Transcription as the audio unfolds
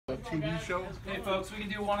TV show. Hey folks, we can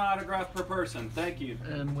do one autograph per person. Thank you.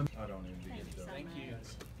 And when I don't need to get done. Thank you.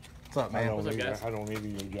 What's up, man? I don't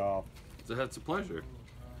need your job. That's a pleasure.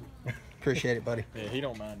 Appreciate it, buddy. Yeah, he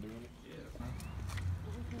don't mind doing it.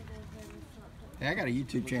 Hey, I got a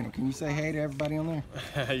YouTube channel. Can you say hey to everybody on there?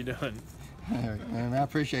 How you doing? All right, man, I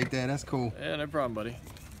appreciate that. That's cool. Yeah, no problem, buddy.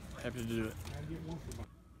 Happy to do it.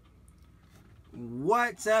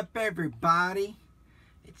 What's up, everybody?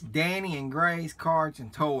 It's Danny and Gray's Cards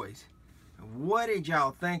and Toys. What did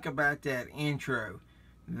y'all think about that intro?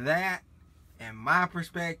 That, in my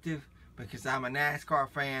perspective, because I'm a NASCAR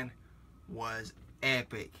fan, was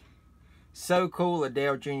epic. So cool of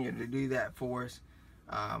Dale Jr. to do that for us.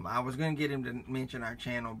 I was going to get him to mention our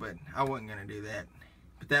channel, but I wasn't going to do that.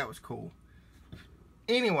 But that was cool.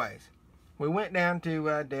 Anyways, we went down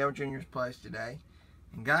to Dale Jr.'s place today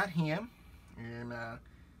and got him. And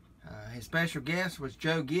his special guest was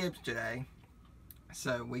Joe Gibbs today.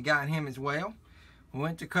 So we got him as well. We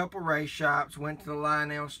went to a couple race shops, went to the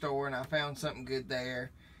Lionel store, and I found something good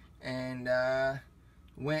there. And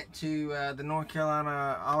went to the North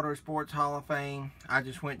Carolina Auto Sports Hall of Fame. I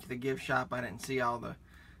just went to the gift shop. I didn't see all the,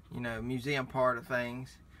 museum part of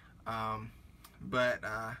things. But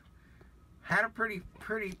had a pretty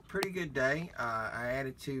good day. I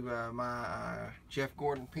added to my Jeff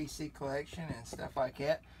Gordon PC collection and stuff like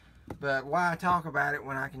that. But why talk about it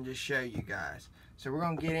when I can just show you guys? So we're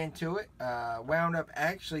going to get into it. Wound up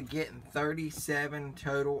actually getting 37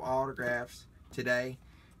 total autographs today.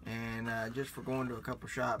 And just for going to a couple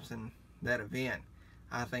shops and that event,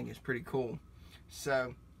 I think it's pretty cool.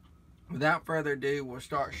 So without further ado, we'll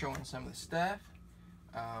start showing some of the stuff.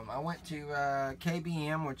 I went to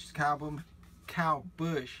KBM, which is Kyle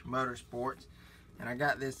Busch Motorsports, and I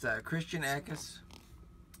got this Christian Eckes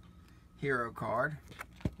hero card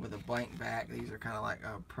with a blank back. These are kind of like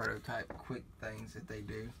prototype quick things that they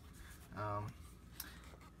do.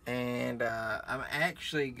 And I'm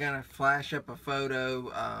actually gonna flash up a photo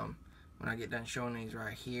when I get done showing these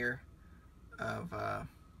right here of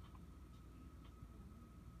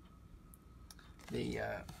the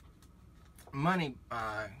money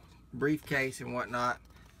briefcase and whatnot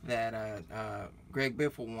that Greg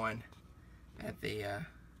Biffle won at the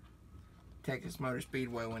Texas Motor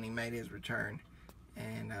Speedway when he made his return.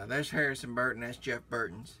 And there's Harrison Burton. That's Jeff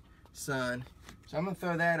Burton's son. So I'm gonna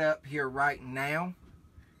throw that up here right now.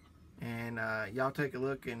 And y'all take a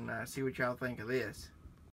look and see what y'all think of this.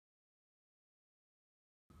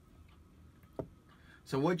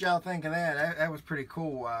 So what y'all think of that? That was pretty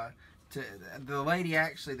cool. The lady,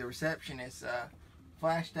 actually, the receptionist,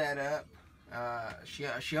 flashed that up.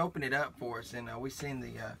 She opened it up for us, and we seen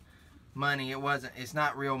the money. It's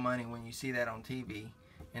not real money when you see that on TV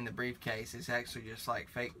in the briefcase. It's actually just like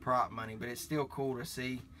fake prop money, but it's still cool to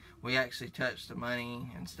see. We actually touched the money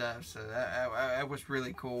and stuff, so that was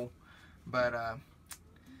really cool. But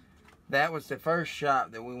that was the first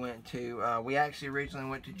shop that we went to. We actually originally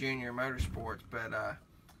went to Junior Motorsports, but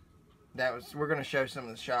we're going to show some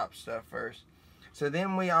of the shop stuff first. So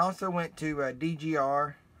then we also went to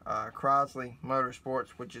DGR Crosley Motorsports,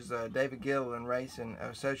 which is David Gilliland Racing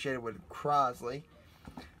associated with Crosley.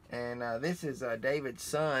 And this is David's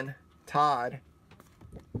son, Todd.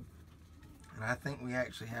 And I think we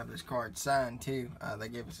actually have this card signed too. They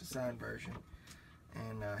gave us a signed version.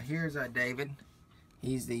 And here's David.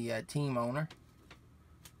 He's the team owner.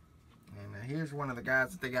 And here's one of the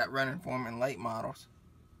guys that they got running for him in late models,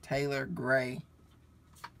 Taylor Gray.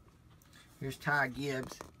 Here's Ty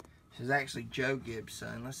Gibbs. This is actually Joe Gibbs'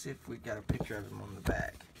 son. Let's see if we got a picture of him on the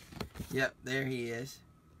back. Yep, there he is.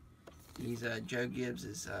 He's Joe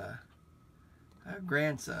Gibbs'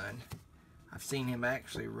 grandson. I've seen him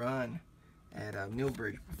actually run at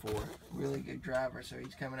Millbridge before. Really good driver, so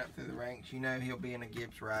he's coming up through the ranks. You know he'll be in a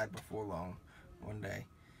Gibbs ride before long one day.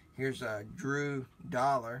 Here's Drew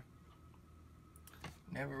Dollar.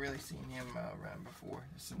 Never really seen him run before.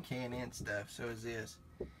 There's some K&N stuff, so is this.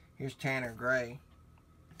 Here's Tanner Gray,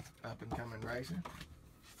 up and coming racer.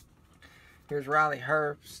 Here's Riley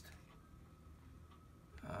Herbst.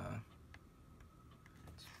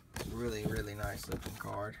 It's a really, really nice looking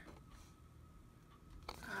card.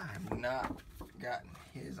 I have not gotten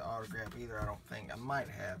his autograph either, I don't think. I might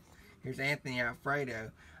have. Here's Anthony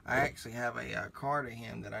Alfredo. I actually have a card of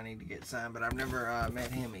him that I need to get signed, but I've never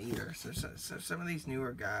met him either. So some of these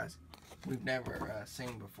newer guys we've never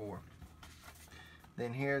seen before.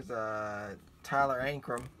 Then here's Tyler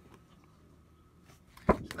Ankrum.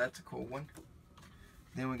 So that's a cool one.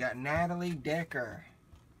 Then we got Natalie Decker.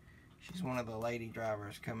 She's one of the lady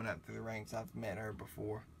drivers coming up through the ranks. I've met her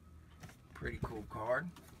before. Pretty cool card.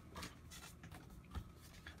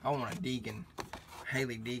 I want a Deegan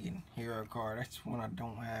Haley Deegan hero card. That's one I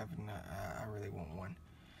don't have, and I really want one.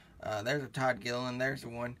 There's a Todd Gilliland. There's the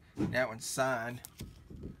one. That one's signed,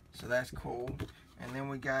 so that's cool. And then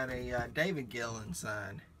we got a David Gilliland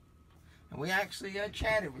signed. And we actually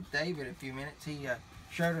chatted with David a few minutes. He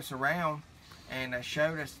showed us around and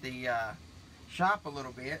showed us the shop a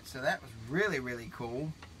little bit. So that was really, really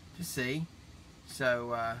cool to see.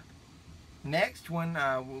 So next one,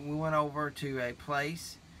 we went over to a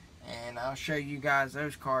place, and I'll show you guys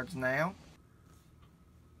those cards now.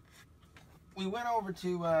 We went over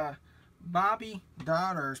to Bobby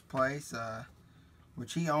Dodder's place,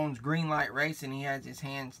 which he owns Greenlight Racing. He has his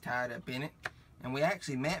hands tied up in it. And we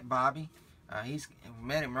actually met Bobby. We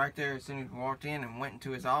met him right there as soon as we walked in and went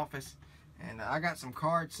into his office. And I got some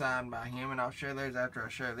cards signed by him, and I'll show those after I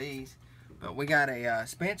show these. But we got a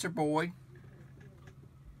Spencer Boyd,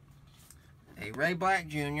 a Ray Black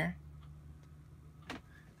Jr.,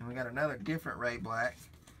 and we got another different Ray Black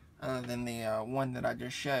other than the one that I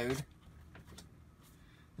just showed.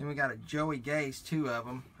 Then we got a Joey Gase, 2 of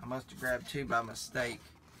them. I must have grabbed 2 by mistake,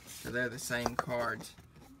 so they're the same cards.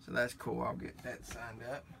 So that's cool. I'll get that signed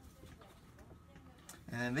up.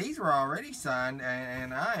 And then these were already signed,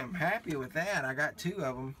 and I am happy with that. I got 2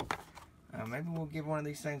 of them. Maybe we'll give one of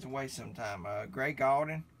these things away sometime. Gray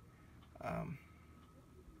Gaulden,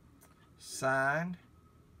 signed,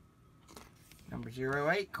 number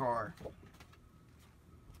 08 card.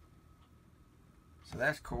 So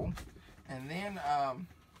that's cool. And then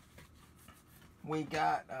we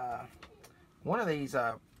got one of these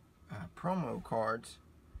promo cards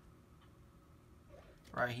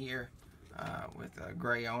right here with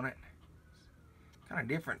gray on it. Kind of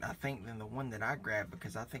different, I think, than the one that I grabbed,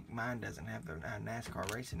 because I think mine doesn't have the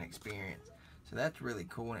NASCAR racing experience. So that's really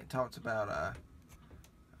cool, and it talks about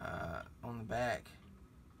on the back,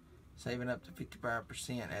 saving up to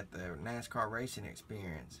 55% at the NASCAR racing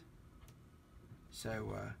experience.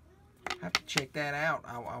 So I have to check that out.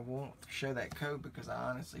 I won't show that code because I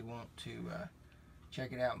honestly want to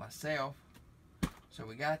check it out myself. So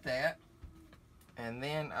we got that. And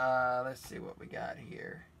then let's see what we got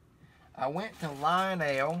here. I went to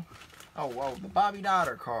Lionel. Oh, whoa, the Bobby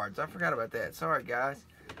Dodder cards. I forgot about that. Sorry, guys.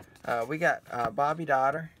 We got Bobby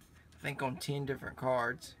Dodder, I think, on 10 different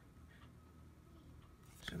cards.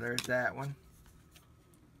 So there's that one.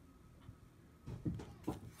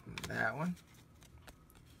 That one.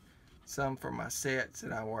 Some for my sets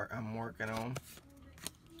that I'm working on.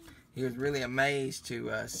 He was really amazed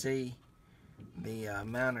to see the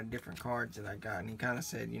amount of different cards that I got, and he kind of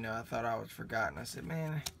said, you know, I thought I was forgotten. I said,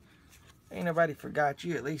 man, ain't nobody forgot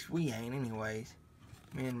you. At least we ain't, anyways.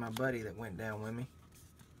 Me and my buddy that went down with me.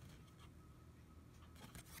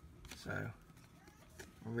 So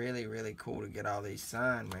really, really cool to get all these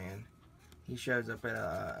signed, man. He shows up at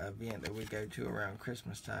a event that we go to around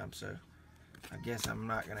Christmas time, so I guess I'm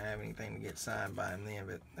not going to have anything to get signed by him then,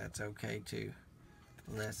 but that's okay too,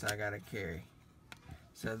 unless I got to carry.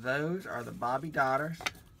 So those are the Bobby Dodders.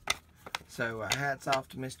 So hats off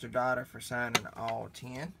to Mr. Dodder for signing all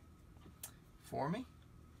 10 for me.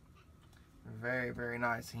 Very, very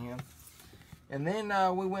nice of him. And then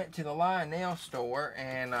we went to the Lionel store,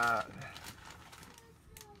 and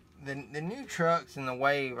the new trucks in the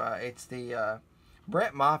Wave, it's the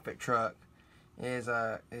Brett Moffitt truck, is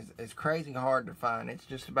crazy hard to find. It's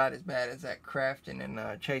just about as bad as that Crafton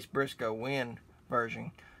and Chase Briscoe Win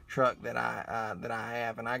version truck that I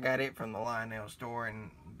have, and I got it from the Lionel store,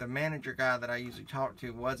 and the manager guy that I usually talk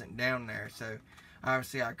to wasn't down there, so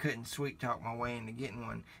obviously I couldn't sweet talk my way into getting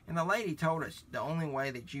one. And the lady told us the only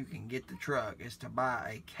way that you can get the truck is to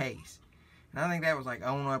buy a case, and I think that was like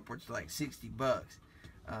on upwards to like 60 bucks.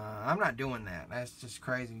 I'm not doing that. That's just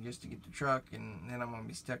crazy just to get the truck, and then I'm gonna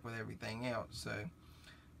be stuck with everything else. So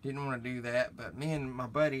didn't want to do that. But me and my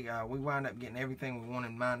buddy, we wound up getting everything we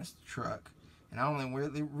wanted minus the truck. And I only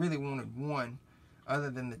really wanted one, other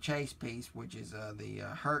than the chase piece, which is the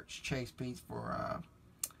Hertz chase piece for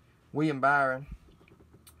William Byron.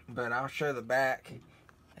 But I'll show the back,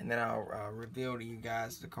 and then I'll reveal to you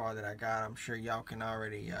guys the car that I got. I'm sure y'all can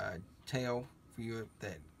already tell, for you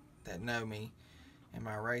that know me and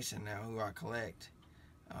my racing now, who I collect.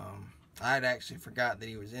 I had actually forgot that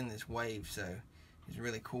he was in this Wave, so it's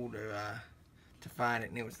really cool to find it,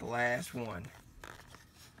 and it was the last one.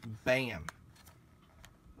 Bam.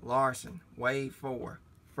 Larson, Wave 4,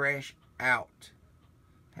 fresh out.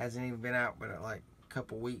 Hasn't even been out but like a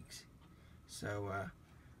couple weeks. So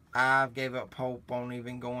I gave up hope on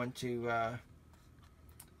even going to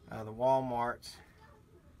the Walmarts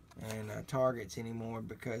and Targets anymore,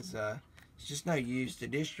 because it's just no use. The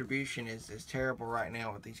distribution is terrible right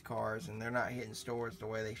now with these cars, and they're not hitting stores the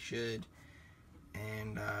way they should.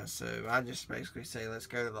 And so I just basically say, let's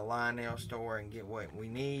go to the Lionel store and get what we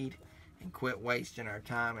need and quit wasting our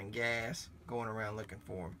time and gas going around looking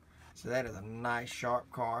for them. So that is a nice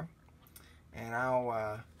sharp car. And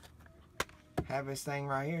I'll have this thing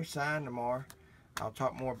right here signed tomorrow. I'll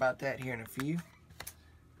talk more about that here in a few.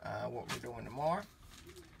 What we're doing tomorrow.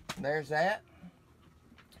 There's that.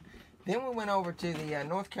 Then we went over to the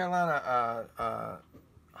North Carolina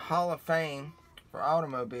Hall of Fame for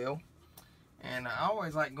automobile. And I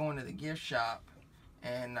always like going to the gift shop.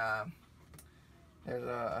 And there's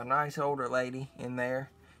a nice older lady in there.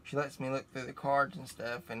 She lets me look through the cards and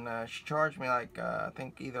stuff. And she charged me like, I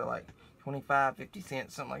think either like 25, 50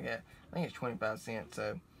 cents, something like that. I think it's 25 cents.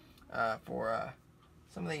 So for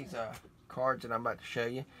some of these cards that I'm about to show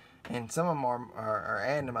you. And some of them are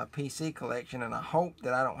adding to my PC collection, and I hope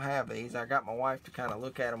that I don't have these. I got my wife to kind of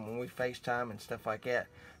look at them when we FaceTime and stuff like that,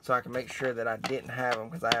 so I can make sure that I didn't have them,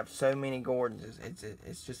 because I have so many Gordons.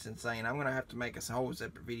 It's just insane. I'm going to have to make a whole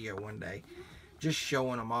separate video one day just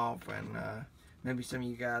showing them off, and maybe some of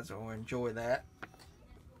you guys will enjoy that.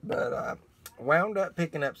 But wound up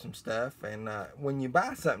picking up some stuff, and when you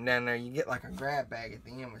buy something down there, you get like a grab bag at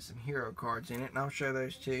the end with some hero cards in it, and I'll show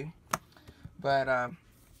those too. But I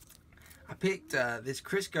picked this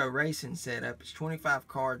Crisco Racing setup. It's 25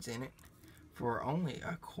 cards in it for only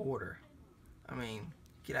 $1. I mean,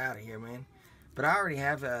 get out of here, man. But I already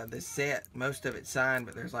have this set, most of it signed,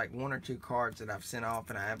 but there's like 1 or 2 cards that I've sent off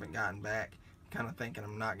and I haven't gotten back. Kind of thinking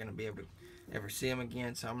I'm not going to be able to ever see them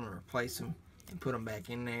again, so I'm going to replace them and put them back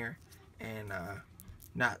in there. And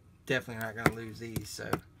definitely not going to lose these. So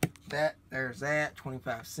there's that,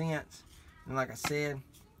 25 cents. And like I said,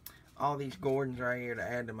 all these Gordons right here to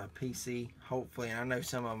add to my PC, hopefully. And I know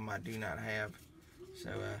some of them I do not have. So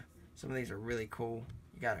some of these are really cool.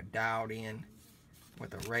 You got it dialed in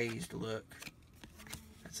with a raised look.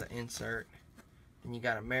 That's an insert. Then you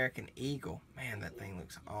got American Eagle. Man, that thing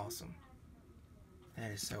looks awesome. That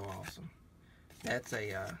is so awesome. That's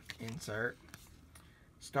a insert.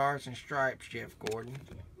 Stars and Stripes, Jeff Gordon.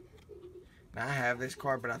 Now I have this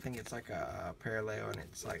card, but I think it's like a parallel, and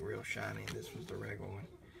it's like real shiny. This was the regular one.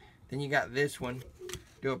 Then you got this one.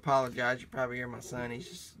 Do apologize. You probably hear my son. He's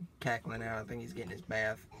just cackling out. I think he's getting his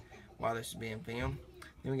bath while this is being filmed.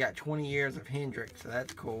 Then we got 20 years of Hendrick, so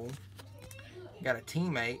that's cool. You got a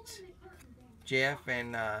Teammates. Jeff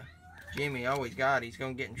and Jimmy. Oh, he's going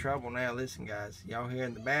to get in trouble now. Listen, guys. Y'all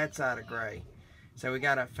hearing the bad side of gray. So we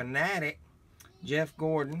got a Fanatic. Jeff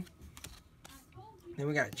Gordon. Then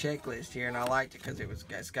we got a checklist here, and I liked it because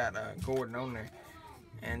it's got Gordon on there.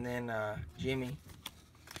 And then Jimmy.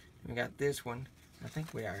 We got this one. I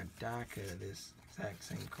think we are a die cut of this exact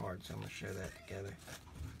same card, so I'm going to show that together.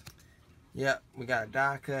 Yep, we got a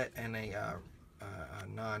die cut and a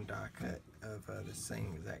non-die cut of the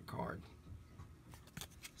same exact card.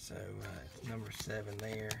 So number 7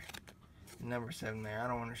 there, number 7 there. I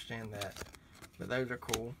don't understand that, but those are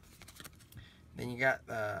cool. Then you got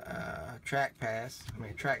a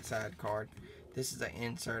trackside card. This is an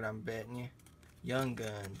insert, I'm betting you. Young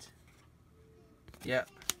Guns. Yep.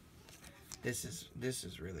 This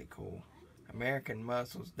is really cool. American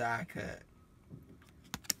Muscles die cut.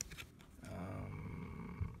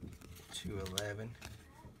 211.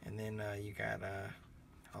 And then you got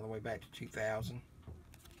all the way back to 2000.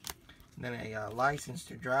 And then a License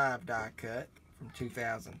to Drive die cut from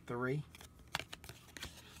 2003.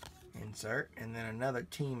 Insert. And then another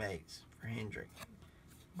Teammates for Hendrick.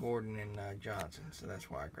 Gordon and Johnson. So that's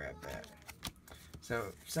why I grabbed that. So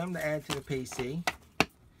some to add to the PC.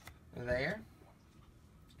 There.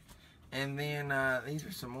 And then these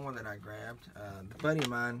are some more that I grabbed. The buddy of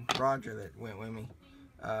mine, Roger, that went with me,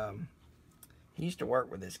 he used to work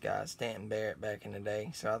with this guy, Stanton Barrett, back in the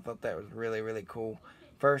day. So I thought that was really, really cool.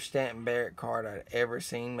 First Stanton Barrett card I'd ever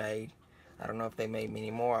seen made. I don't know if they made many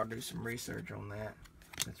more. I'll do some research on that.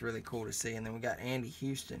 That's really cool to see. And then we got Andy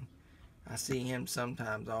Houston. I see him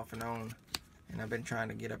sometimes off and on. And I've been trying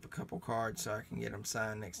to get up a couple cards so I can get them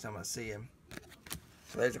signed next time I see him.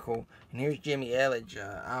 So those are cool. And here's Jimmy Elledge.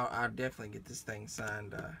 I'll definitely get this thing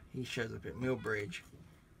signed. He shows up at Millbridge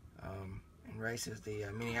and races the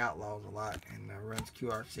Mini Outlaws a lot and runs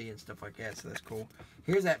QRC and stuff like that. So that's cool.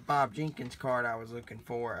 Here's that Bob Jenkins card I was looking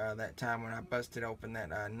for that time when I busted open that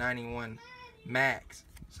 91 Max.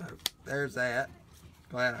 So there's that.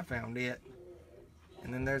 Glad I found it.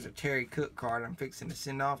 And then there's a Terry Cook card I'm fixing to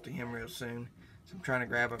send off to him real soon. So I'm trying to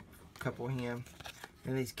grab a couple of him.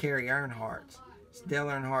 And these Dale Earnhardts. It's Dale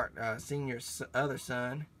Earnhardt Sr.'s other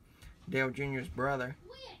son, Dale Jr.'s brother.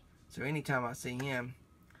 So anytime I see him,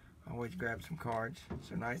 I always grab some cards.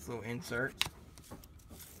 So nice little inserts.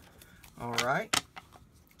 Alright.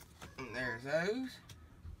 And there's those.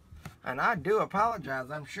 And I do apologize.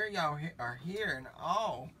 I'm sure y'all are hearing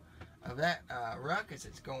all of that ruckus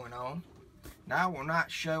that's going on. Now, I will not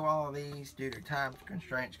show all of these due to time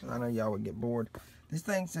constraints because I know y'all would get bored. This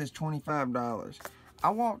thing says $25. I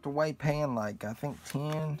walked away paying like, I think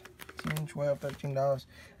 $10, $12, $13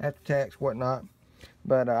 after tax, whatnot.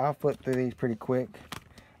 But I'll flip through these pretty quick.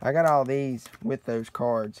 I got all these with those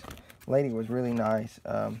cards. Lady was really nice.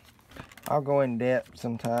 I'll go in depth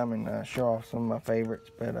sometime and show off some of my favorites.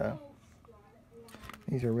 But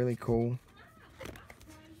these are really cool.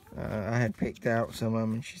 I had picked out some of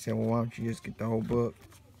them, and she said, well, why don't you just get the whole book?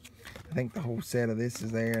 I think the whole set of this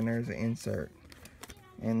is there, and there's an insert.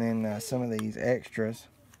 And then some of these extras.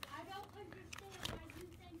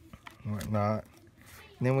 Whatnot.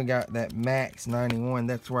 And then we got that Max 91.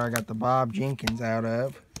 That's where I got the Bob Jenkins out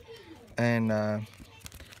of. And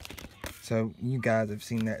so you guys have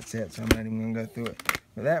seen that set, so I'm not even going to go through it.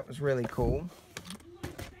 But that was really cool.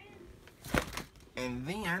 And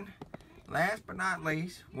then, last but not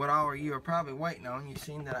least, what all of you are probably waiting on, you've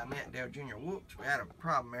seen that I met Dale Jr. Whoops, we had a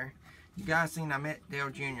problem there. You guys seen I met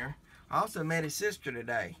Dale Jr. I also met his sister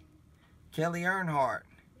today, Kelly Earnhardt.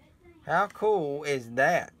 How cool is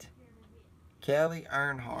that? Kelly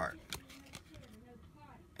Earnhardt.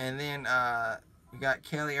 And then we got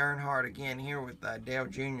Kelly Earnhardt again here with Dale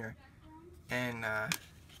Jr. And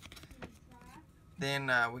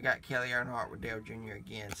then we got Kelly Earnhardt with Dale Jr.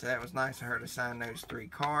 again. So that was nice of her to sign those 3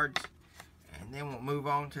 cards. And then we'll move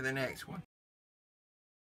on to the next one.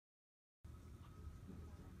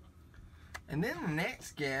 And then the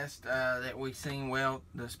next guest that we seen, well,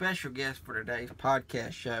 the special guest for today's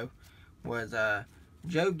podcast show was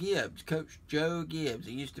Joe Gibbs, Coach Joe Gibbs.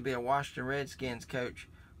 He used to be a Washington Redskins coach.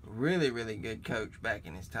 Really, really good coach back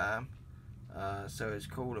in his time. So it's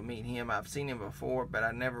cool to meet him. I've seen him before, but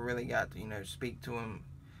I never really got to, speak to him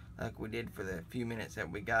like we did for the few minutes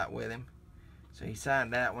that we got with him. So he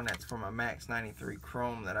signed that one. That's from a Max 93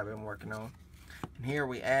 Chrome that I've been working on. And here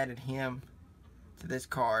we added him to this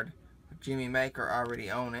card. Jimmy Maker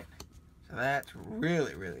already own it. So that's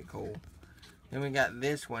really, really cool. Then we got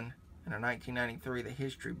this one in our 1993, the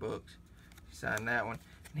history books. He signed that one.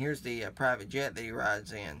 And here's the private jet that he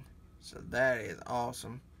rides in. So that is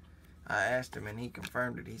awesome. I asked him and he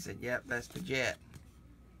confirmed it. He said, yep, that's the jet.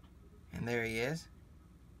 And there he is.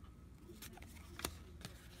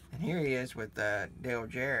 And here he is with Dale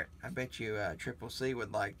Jarrett. I bet you Triple C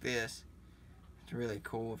would like this. It's really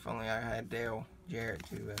cool. If only I had Dale Jarrett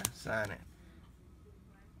to sign it.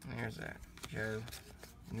 And there's that Joe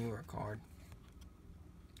Newer card.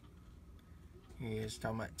 Here he is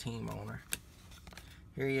talking about team owner.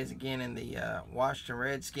 Here he is again in the Washington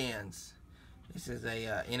Redskins. This is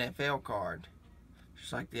a NFL card,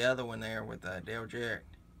 just like the other one there with Dale Jarrett.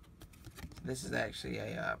 This is actually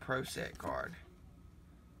a pro set card.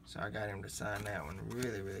 So I got him to sign that one.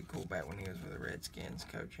 Really, really cool back when he was with the Redskins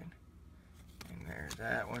coaching. And there's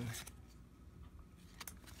that one.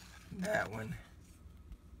 That one.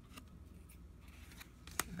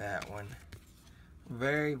 That one.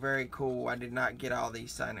 Very, very cool. I did not get all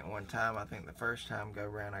these signed at one time. I think the first time go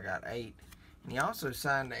around I got 8. And he also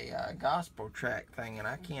signed a gospel track thing, and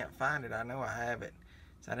I can't find it. I know I have it,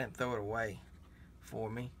 so I didn't throw it away for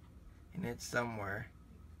me. And it's somewhere.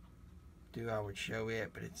 I would show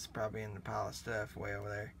it, but it's probably in the pile of stuff way over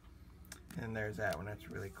there. And there's that one. That's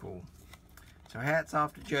really cool. So hats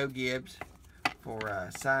off to Joe Gibbs for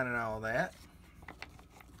signing all that.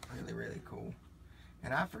 Really, really cool.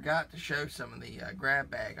 And I forgot to show some of the grab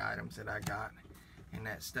bag items that I got and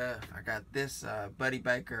that stuff. I got this Buddy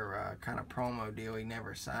Baker kind of promo deal. He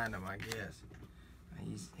never signed them, I guess.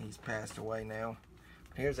 He's passed away now.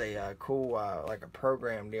 Here's a cool like a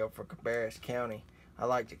program deal for Cabarrus County. I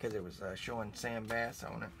liked it because it was showing Sam Bass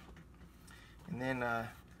on it. And then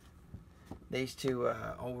these 2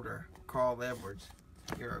 older Carl Edwards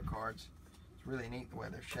Hero cards. It's really neat the way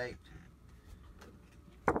they're shaped.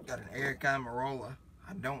 Got an Eric Amarola.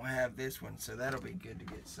 I don't have this one, so that'll be good to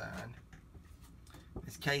get signed.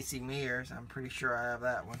 It's Casey Mears. I'm pretty sure I have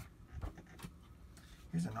that one.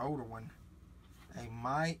 Here's an older one. A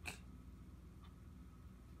Mike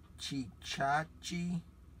Chichachi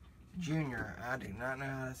Jr. I do not know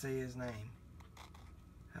how to say his name.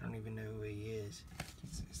 I don't even know who he is.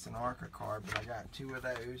 It's an ARCA card, but I got 2 of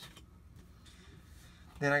those.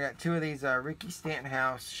 Then I got 2 of these Ricky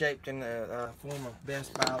Stenhouse shaped in the form of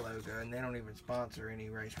Best Buy logo, and they don't even sponsor any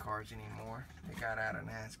race cars anymore. They got out of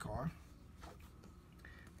NASCAR.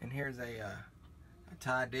 And here's a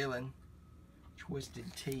Ty Dillon Twisted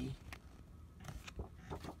Tea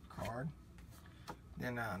card.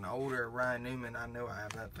 Then an older Ryan Newman. I know I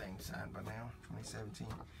have that thing signed by now, 2017.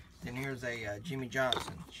 Then here's a Jimmy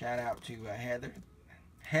Johnson. Shout out to Heather.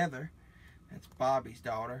 Heather, that's Bobby's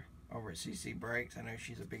daughter over at CC Brakes. I know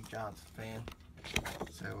she's a big Johnson fan.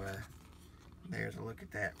 So there's a look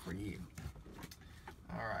at that for you.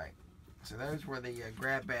 Alright, so those were the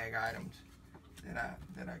grab bag items that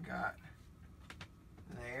I got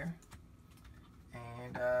there.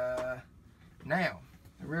 And now,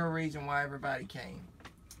 the real reason why everybody came.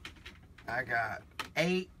 I got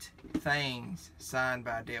 8 things signed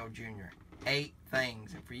by Dale Jr. 8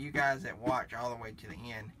 things. And for you guys that watch all the way to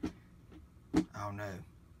the end, I'll know.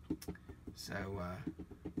 So,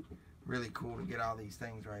 really cool to get all these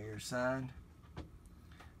things right here signed.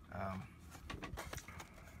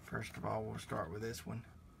 First of all, we'll start with this one.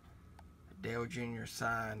 Dale Jr.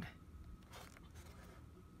 signed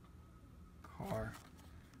car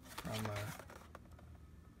from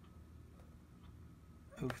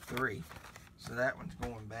 03. So that one's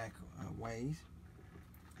going back a ways.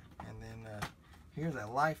 And then here's a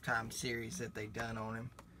Lifetime series that they done on him.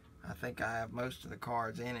 I think I have most of the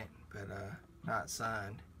cards in it, but not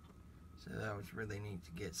signed. So that was really neat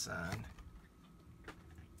to get signed.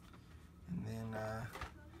 And then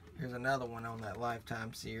here's another one on that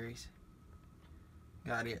Lifetime series.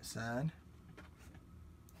 Got it signed.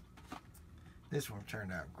 This one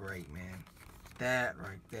turned out great, man. That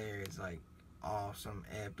right there is like awesome,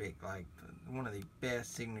 epic, like one of the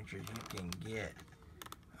best signatures you can get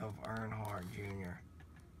of Earnhardt Jr.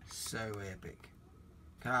 So epic.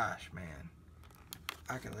 Gosh, man,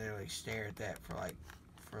 I could literally stare at that for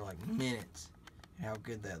like minutes. How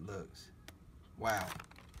good that looks. Wow.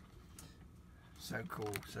 So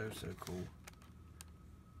cool, so cool.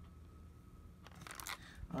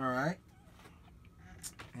 All right.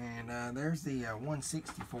 And there's the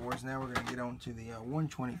 164s. Now we're going to get on to the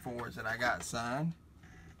 124s that I got signed.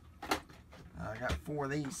 I got 4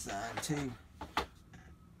 of these signed too.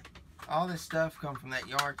 All this stuff come from that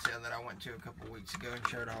yard sale that I went to a couple weeks ago and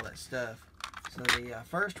showed all that stuff. So the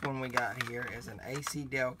first one we got here is an AC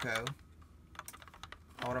Delco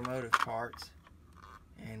automotive parts.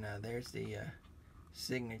 And there's the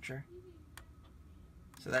signature.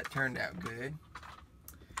 So that turned out good.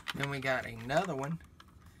 Then we got another one.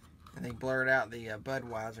 And they blurred out the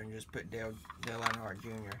Budweiser and just put Dale Earnhardt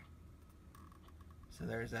Jr. So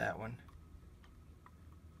there's that one.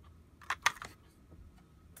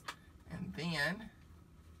 And then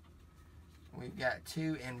we've got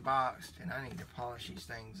 2 emboxed, and I need to polish these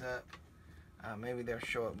things up. Maybe they'll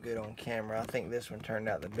show up good on camera. I think this one turned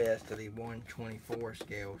out the best of the 124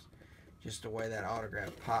 scales. Just the way that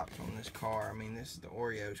autograph pops on this car. I mean, this is the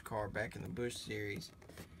Oreos car back in the Busch series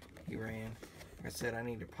he ran. Like I said, I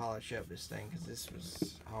need to polish up this thing because this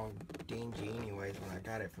was all dingy anyways when I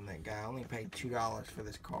got it from that guy. I only paid $2 for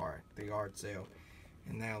this car at the yard sale.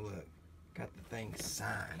 And now look, got the thing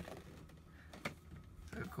signed.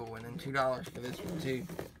 So cool. And then $2 for this one too.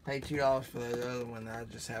 Paid $2 for the other one. I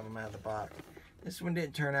just have them out of the box. This one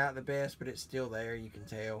didn't turn out the best, but it's still there. You can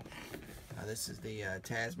tell. This is the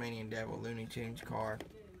Tasmanian Devil Looney Tunes car.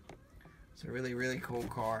 It's a really, really cool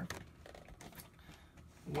car.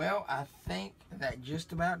 Well, I think that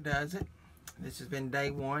just about does it. This has been day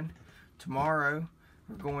 1. Tomorrow,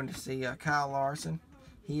 we're going to see Kyle Larson.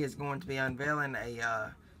 He is going to be unveiling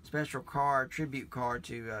a special car, tribute car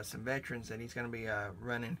to some veterans that he's going to be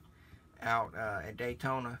running out at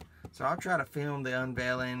Daytona. So I'll try to film the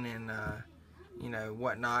unveiling and you know,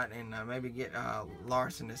 whatnot, and maybe get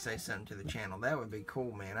Larson to say something to the channel. That would be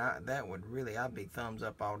cool, man. I'd be thumbs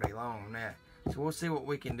up all day long on that. So we'll see what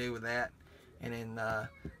we can do with that. And then,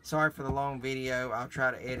 sorry for the long video. I'll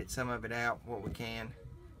try to edit some of it out, what we can.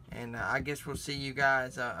 And I guess we'll see you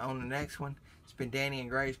guys on the next one. It's been Danny and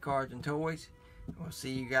Gray's Cards and Toys. We'll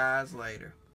see you guys later.